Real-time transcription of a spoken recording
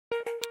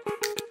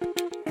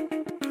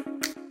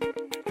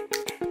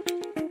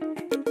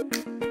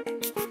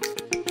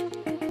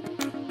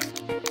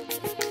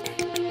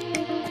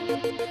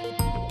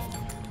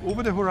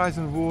Over the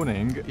Horizon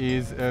Warning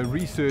is a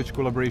research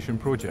collaboration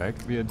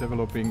project we are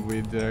developing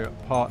with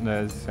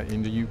partners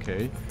in the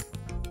UK.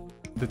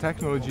 The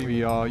technology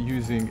we are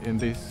using in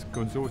this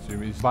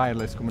consortium is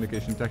wireless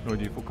communication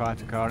technology for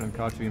car-to-car and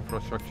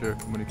car-to-infrastructure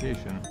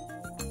communication.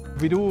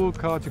 With all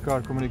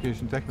car-to-car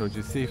communication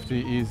technology,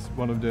 safety is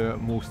one of the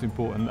most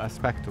important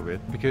aspects of it,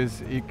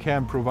 because it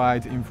can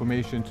provide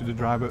information to the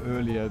driver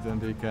earlier than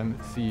they can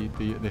see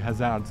the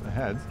hazards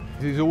ahead.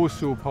 It is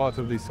also part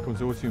of this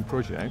consortium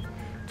project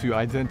to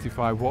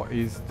identify what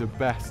is the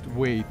best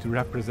way to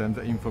represent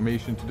the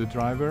information to the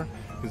driver,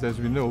 because as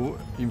we know,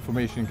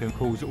 information can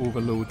cause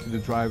overload to the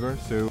driver,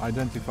 so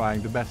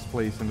identifying the best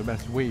place and the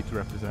best way to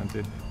represent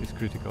it is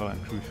critical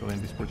and crucial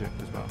in this project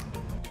as well.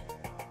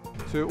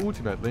 So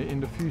ultimately, in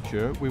the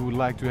future, we would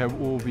like to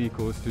have all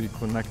vehicles to be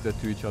connected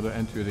to each other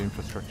and to the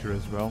infrastructure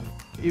as well.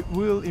 It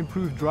will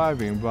improve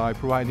driving by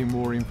providing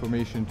more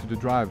information to the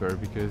driver,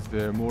 because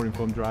the more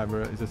informed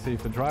driver is a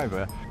safer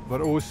driver, but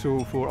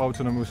also for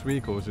autonomous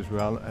vehicles as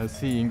well, as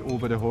seeing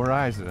over the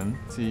horizon,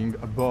 seeing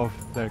above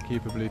their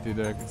capability,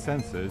 their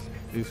sensors,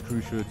 is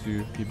crucial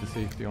to keep the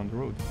safety on the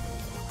road.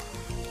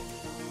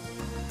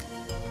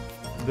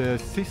 The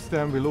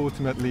system will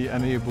ultimately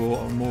enable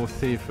a more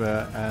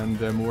safer and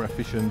more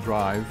efficient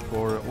drive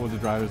for all the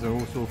drivers, and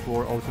also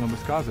for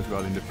autonomous cars as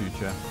well in the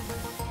future.